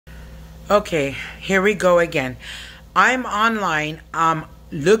Okay, here we go again. I'm online. I'm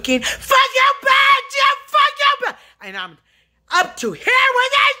looking. Fuck you, bitch! You fuck you, bitch! And I'm up to here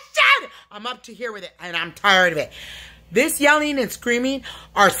with this shit! I'm up to here with it, and I'm tired of it. This yelling and screaming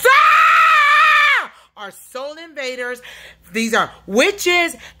are soul invaders. These are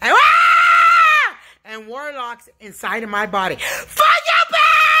witches and warlocks inside of my body. Fuck you,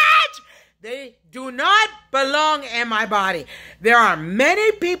 bitch! They do not belong in my body. There are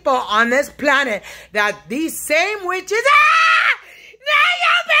many people on this planet that these same witches,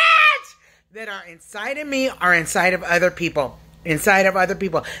 that are inside of me are inside of other people. Inside of other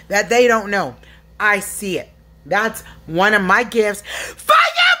people that they don't know. I see it. That's one of my gifts. Fuck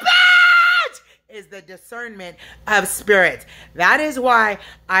you, bitch! Is the discernment of spirits. That is why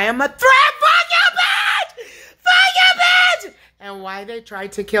I am a threat. Fuck you, bitch! Fuck you, bitch! And why they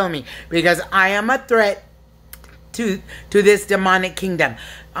tried to kill me. Because I am a threat to this demonic kingdom.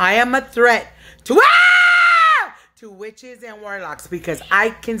 I am a threat to witches and warlocks. Because I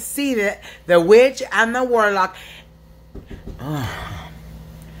can see that the witch and the warlock. Oh.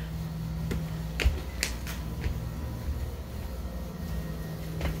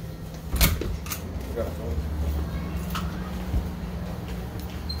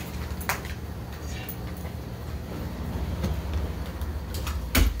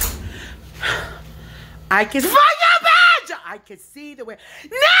 I can fuck you, bitch! I can see the way.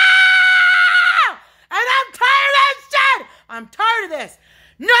 No! And I'm tired of this shit! I'm tired of this.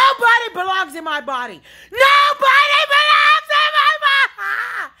 Nobody belongs in my body. Nobody belongs in my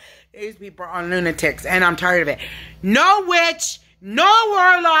body! These people are lunatics, and I'm tired of it. No witch, no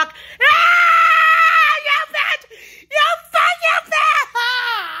warlock. You bitch! You fucking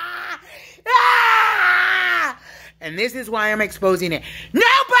bitch! And this is why I'm exposing it.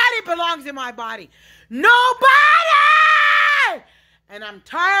 Nobody belongs in my body. Nobody! And I'm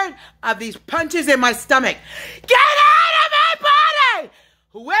tired of these punches in my stomach. Get out of my body!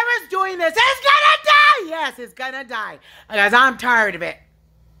 Whoever's doing this is gonna die! Yes, it's gonna die. Because I'm tired of it.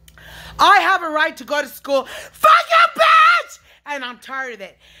 I have a right to go to school. Fuck you, bitch! And I'm tired of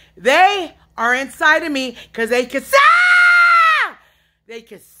it. They are inside of me because they can see! They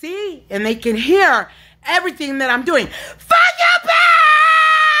can see and they can hear everything that I'm doing. Fuck you,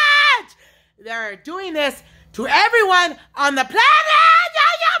 bitch! They're doing this to everyone on the planet.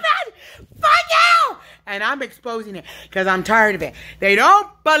 Fuck you! And I'm exposing it because I'm tired of it. They don't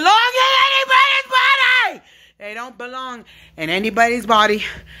belong in anybody's body. They don't belong in anybody's body.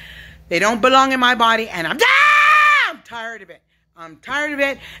 They don't belong in my body. And I'm tired of it. I'm tired of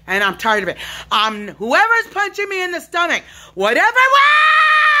it. And I'm tired of it. Whoever's punching me in the stomach, whatever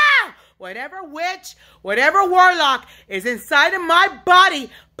witch, whatever warlock is inside of my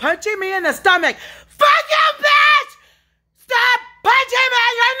body punching me in the stomach. Fuck you, bitch! Stop punching me!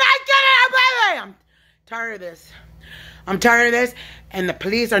 You're not getting out of my way! I'm tired of this. I'm tired of this. And the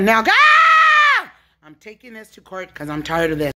police are now... I'm taking this to court because I'm tired of this.